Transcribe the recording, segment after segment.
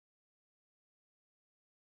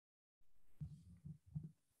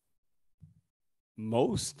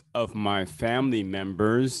Most of my family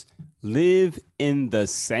members live in the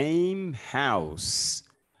same house,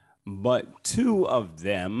 but two of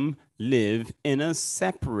them live in a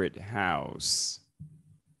separate house.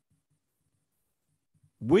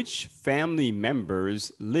 Which family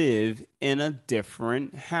members live in a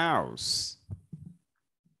different house?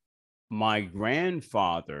 My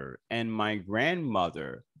grandfather and my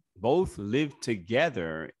grandmother both live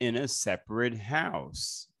together in a separate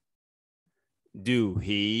house. Do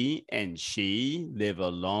he and she live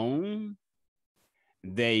alone?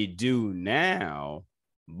 They do now,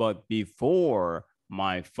 but before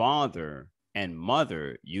my father and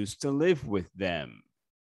mother used to live with them.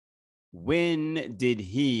 When did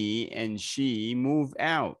he and she move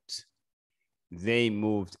out? They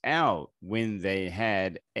moved out when they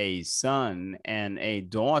had a son and a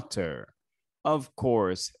daughter. Of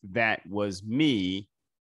course, that was me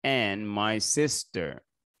and my sister.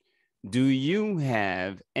 Do you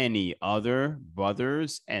have any other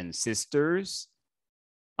brothers and sisters?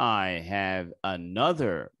 I have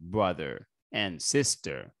another brother and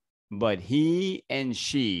sister, but he and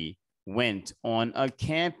she went on a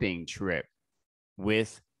camping trip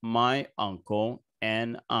with my uncle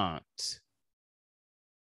and aunt.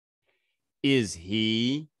 Is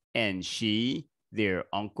he and she their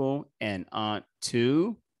uncle and aunt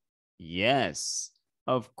too? Yes,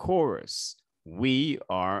 of course. We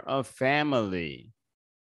are a family.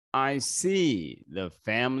 I see the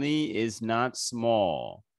family is not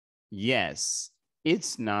small. Yes,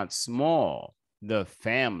 it's not small. The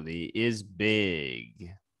family is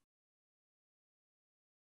big.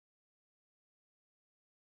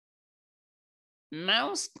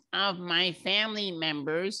 Most of my family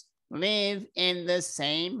members live in the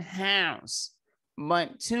same house,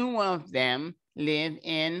 but two of them live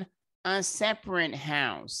in a separate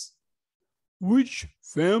house. Which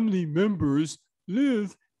family members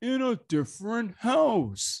live in a different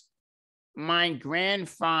house? My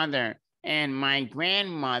grandfather and my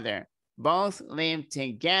grandmother both live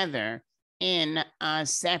together in a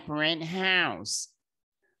separate house.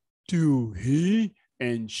 Do he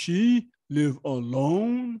and she live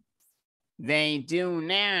alone? They do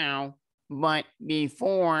now, but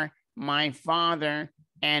before my father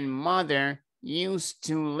and mother used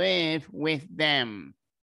to live with them.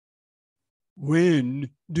 When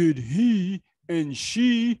did he and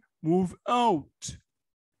she move out?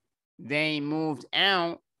 They moved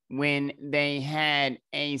out when they had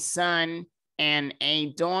a son and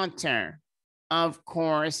a daughter. Of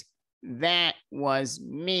course, that was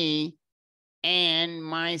me and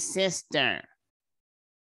my sister.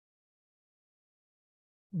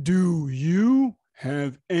 Do you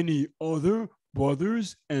have any other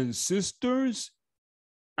brothers and sisters?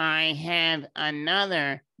 I have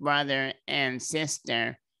another brother and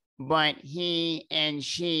sister, but he and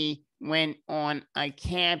she went on a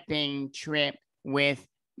camping trip with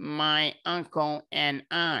my uncle and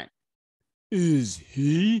aunt. Is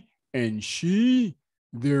he and she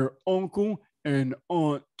their uncle and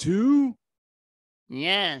aunt too?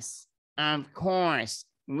 Yes, of course,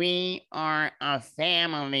 we are a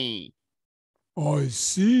family. I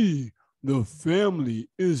see. The family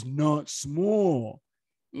is not small.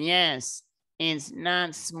 Yes, it's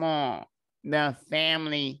not small. The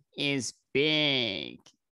family is big.